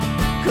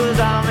'cause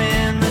I'm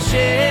in the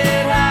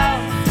shed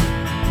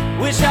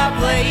house. Wish I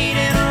played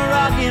in a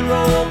rock and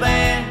roll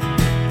band.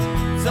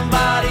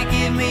 Somebody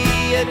give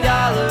me a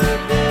dollar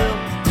bill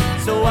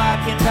so I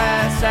can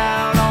pass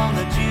out on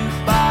the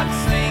jukebox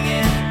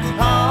singing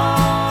honky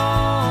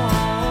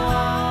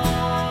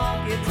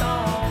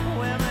tonk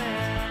women.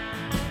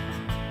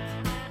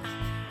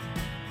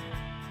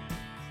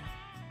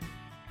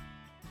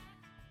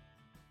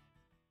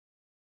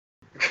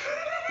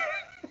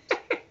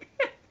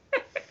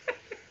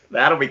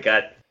 That'll be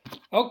cut.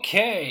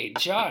 Okay,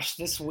 Josh,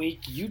 this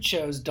week you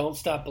chose Don't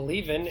Stop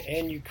Believin'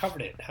 and you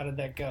covered it. How did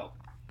that go?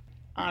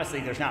 Honestly,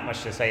 there's not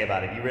much to say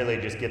about it. You really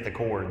just get the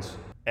chords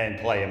and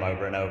play them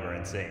over and over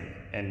and sing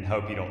and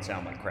hope you don't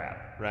sound like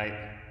crap, right?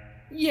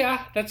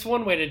 Yeah, that's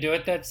one way to do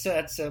it. That's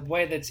a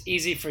way that's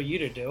easy for you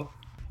to do.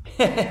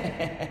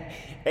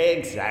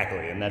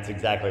 Exactly, and that's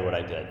exactly what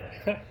I did.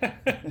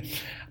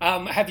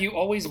 Have you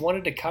always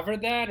wanted to cover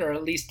that or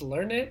at least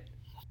learn it?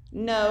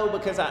 No,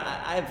 because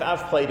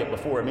I've played it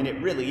before. I mean, it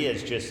really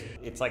is just,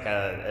 it's like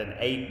an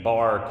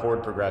 8-bar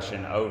chord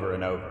progression over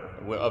and over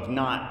of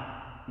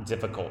not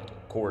difficult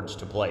chords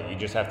to play. You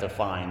just have to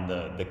find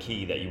the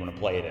key that you want to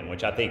play it in,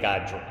 which I think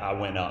I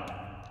went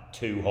up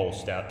 2 whole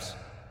steps,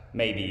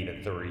 maybe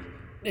even 3.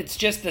 It's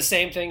just the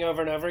same thing over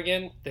and over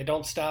again? They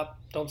don't stop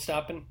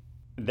it?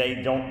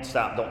 They don't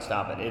stop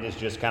it. It is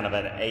just kind of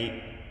an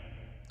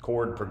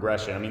 8-chord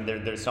progression. I mean,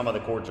 there's some of the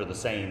chords are the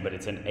same, but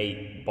it's an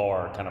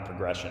 8-bar kind of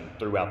progression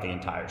throughout the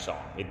entire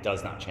song. It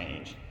does not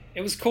change.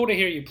 It was cool to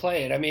hear you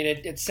play it. I mean,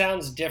 it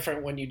sounds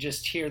different when you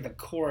just hear the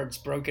chords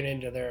broken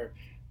into their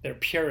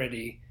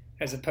purity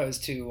as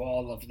opposed to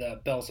all of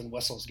the bells and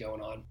whistles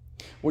going on.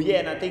 Well, yeah,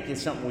 and I think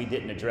it's something we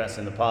didn't address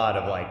in the pod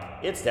of like,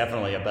 it's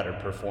definitely a better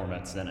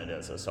performance than it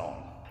is a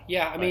song.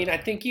 Yeah, I mean, I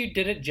think you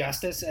did it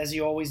justice, as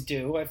you always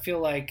do. I feel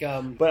like...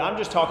 But I'm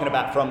just talking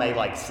about from a,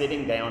 like,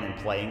 sitting down and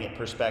playing it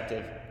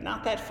perspective,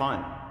 not that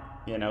fun.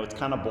 You know, it's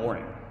kind of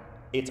boring.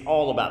 It's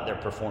all about their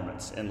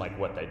performance and, like,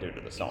 what they do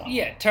to the song.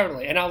 Yeah,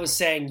 totally. And I was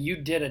saying you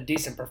did a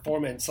decent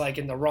performance, like,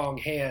 in the wrong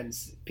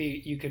hands.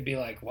 You could be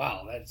like,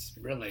 wow, that's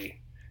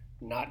really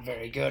not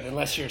very good.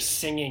 Unless you're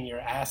singing your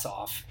ass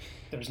off,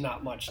 there's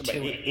not much to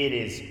it. It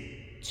is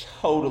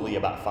totally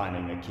about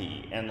finding the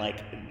key. And,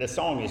 like, the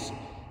song is...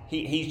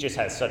 He just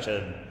has such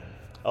a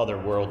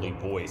otherworldly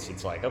voice.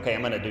 It's like, okay,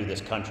 I'm going to do this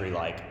country,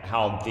 like,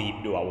 how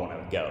deep do I want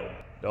to go?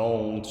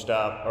 Don't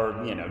stop,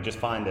 or, you know, just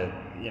find I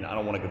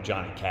don't want to go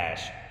Johnny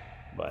Cash,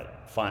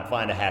 but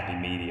find a happy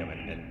medium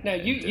and now,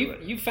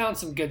 you found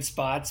some good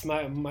spots.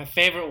 My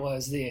favorite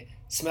was the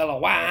smell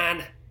of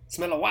wine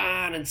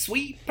and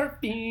sweet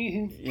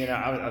perfume. You know,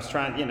 I was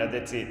trying,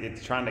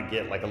 it's trying to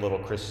get like a little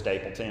Chris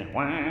Stapleton.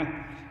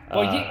 Wine.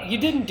 Well, you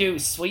didn't do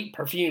sweet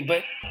perfume,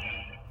 but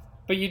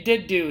you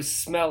did do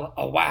smell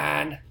a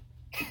wine.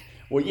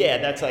 Well, yeah,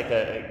 that's like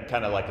a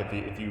kind of like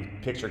if you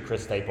picture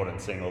Chris Stapleton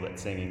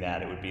singing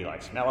that, it would be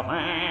like smell a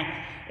wine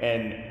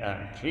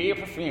and sweet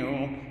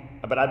perfume.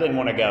 But I didn't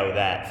want to go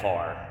that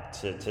far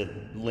to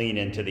lean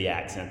into the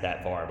accent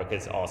that far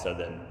because also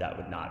then that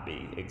would not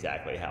be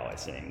exactly how I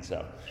sing.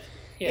 So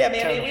yeah,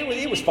 man, totally.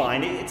 It was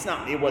fine.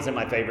 It wasn't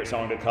my favorite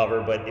song to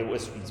cover, but it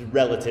was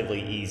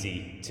relatively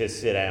easy to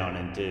sit down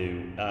and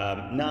do.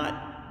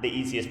 Not the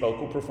easiest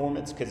vocal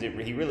performance because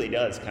he really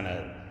does kind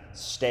of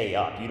stay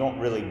up. You don't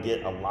really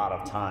get a lot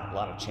of time, a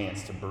lot of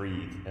chance to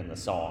breathe in the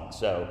song.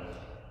 So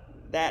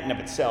that in of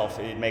itself,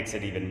 it makes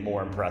it even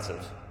more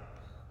impressive.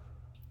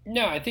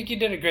 No, I think you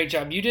did a great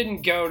job. You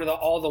didn't go to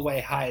all the way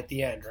high at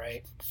the end,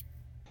 right?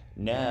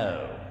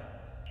 No.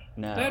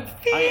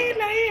 That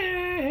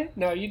feeling.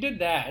 No, you did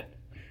that.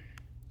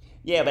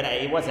 Yeah, but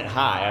it wasn't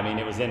high. I mean,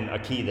 it was in a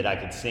key that I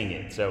could sing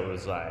it. So it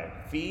was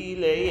like,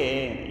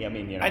 feeling. I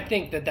mean, you know. I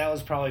think that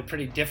was probably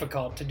pretty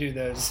difficult to do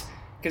those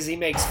because he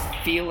makes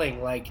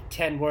feeling like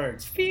 10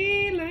 words.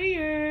 Feeling.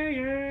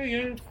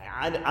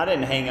 I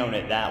didn't hang on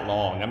it that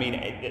long. I mean,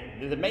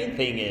 the main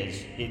thing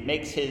is it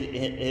makes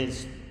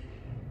his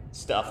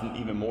stuff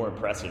even more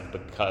impressive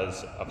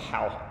because of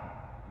how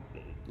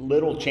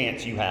little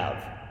chance you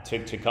have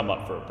to come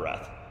up for a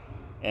breath.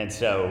 And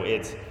so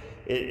it's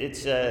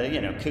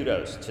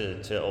kudos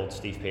to old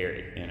Steve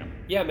Perry, you know.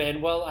 Yeah,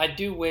 man. Well, I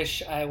do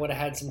wish I would have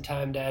had some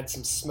time to add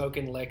some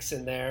smoking licks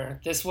in there.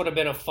 This would have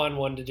been a fun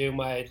one to do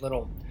my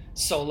little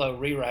solo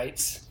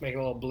rewrites, make it a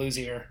little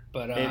bluesier.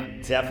 But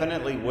it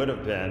definitely would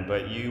have been,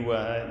 but you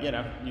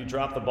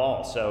dropped the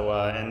ball. So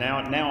and now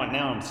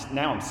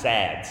I'm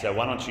sad. So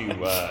why don't you?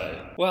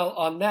 Well,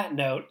 on that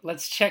note,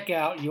 let's check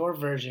out your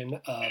version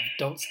of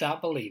 "Don't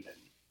Stop Believin'."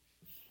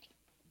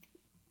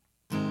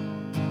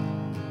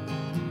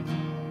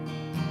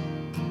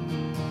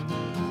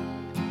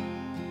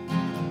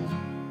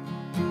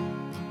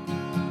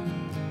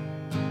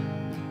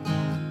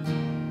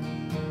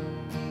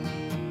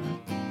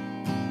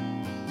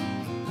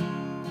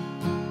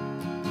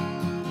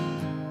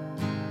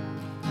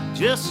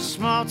 Just a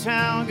small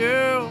town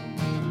girl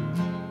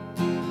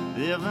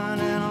living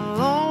in a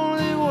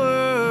lonely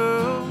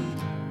world.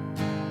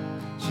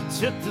 She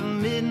took the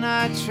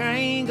midnight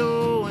train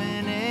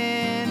going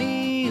anywhere.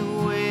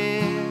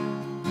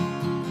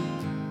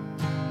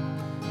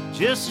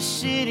 just a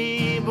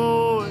city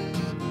boy,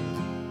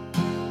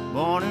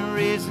 born and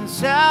raised in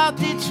South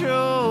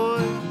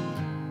Detroit.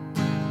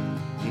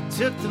 He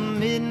took the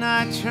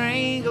midnight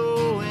train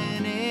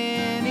going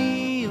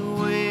anywhere.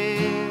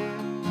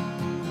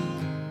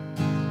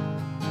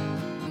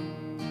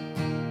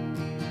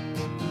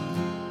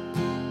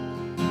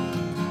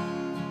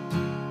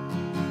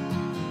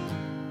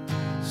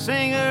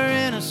 Singer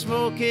in a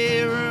smoky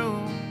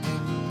room,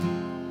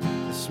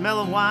 the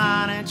smell of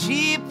wine and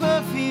cheap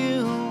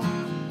perfume.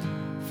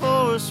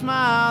 For a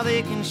smile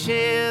they can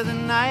share the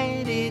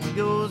night. It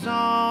goes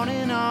on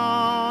and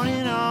on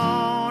and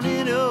on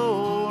and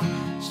on.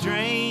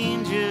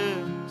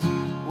 Strangers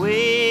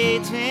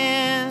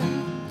waiting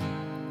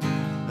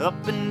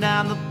up and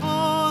down the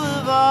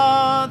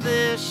boulevard,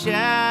 their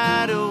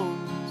shadows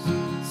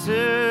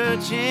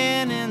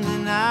searching in the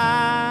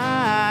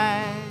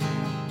night.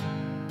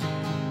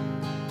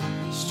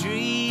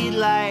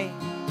 Streetlight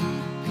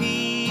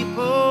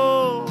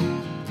people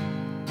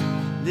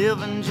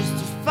living just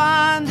to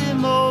find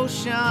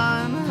emotion,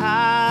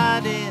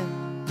 hiding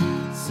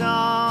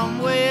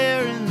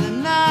somewhere in the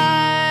night.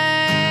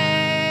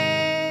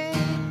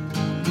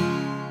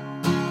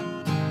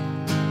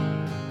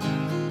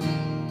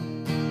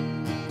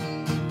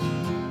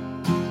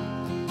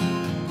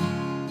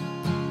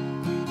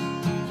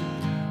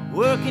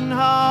 Working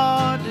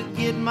hard to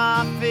get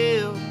my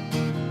fill.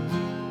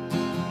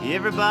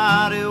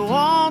 Everybody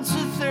wants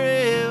a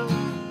thrill,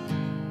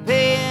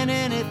 paying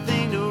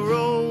anything to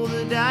roll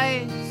the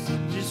dice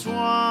just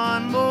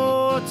one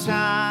more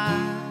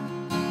time.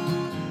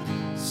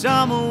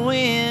 Some will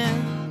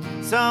win,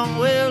 some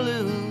will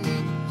lose.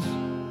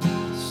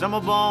 Some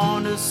are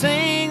born to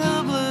sing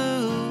the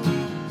blues.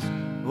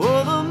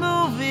 Oh, the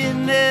movie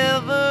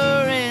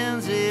never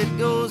ends. It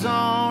goes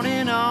on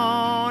and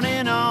on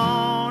and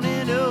on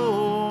and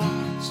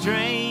on.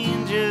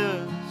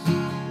 Strangers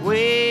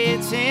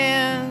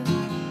waiting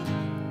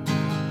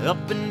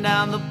up and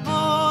down the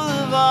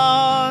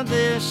boulevard,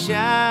 their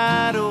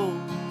shadows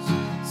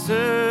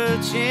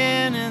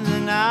searching in the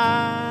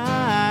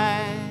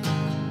night.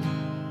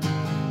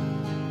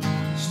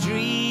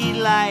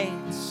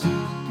 Streetlights,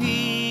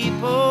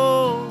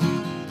 people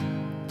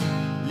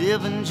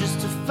living just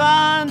to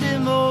find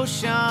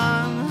emotion,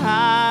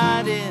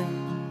 hiding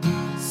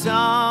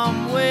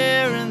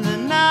somewhere in the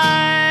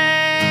night.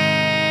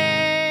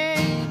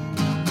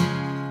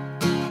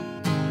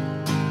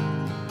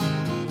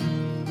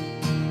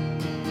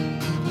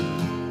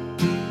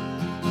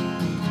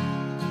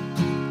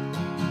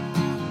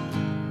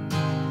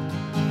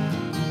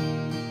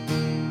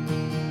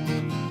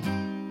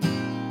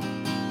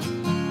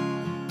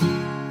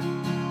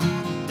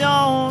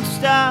 Don't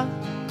stop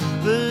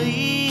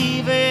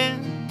believing.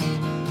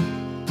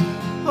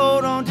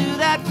 Hold on to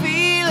that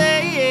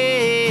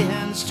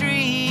feeling.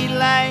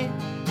 Streetlight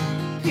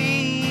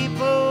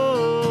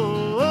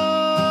people.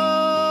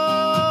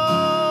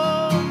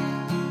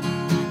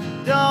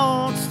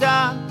 Don't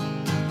stop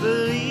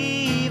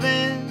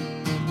believing.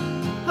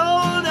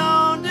 Hold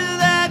on to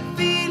that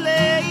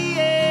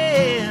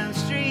feeling.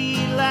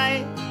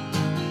 Streetlight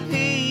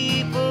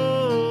people.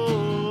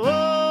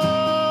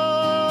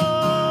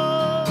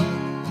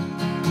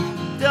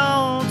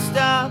 Don't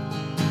stop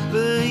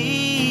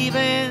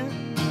believing.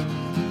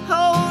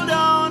 Hold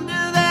on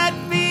to that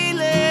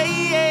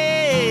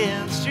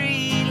feeling.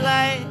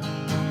 Streetlight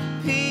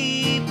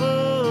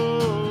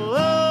people.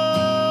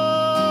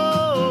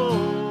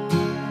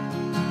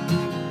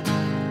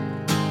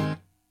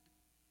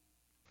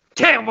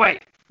 Can't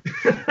wait.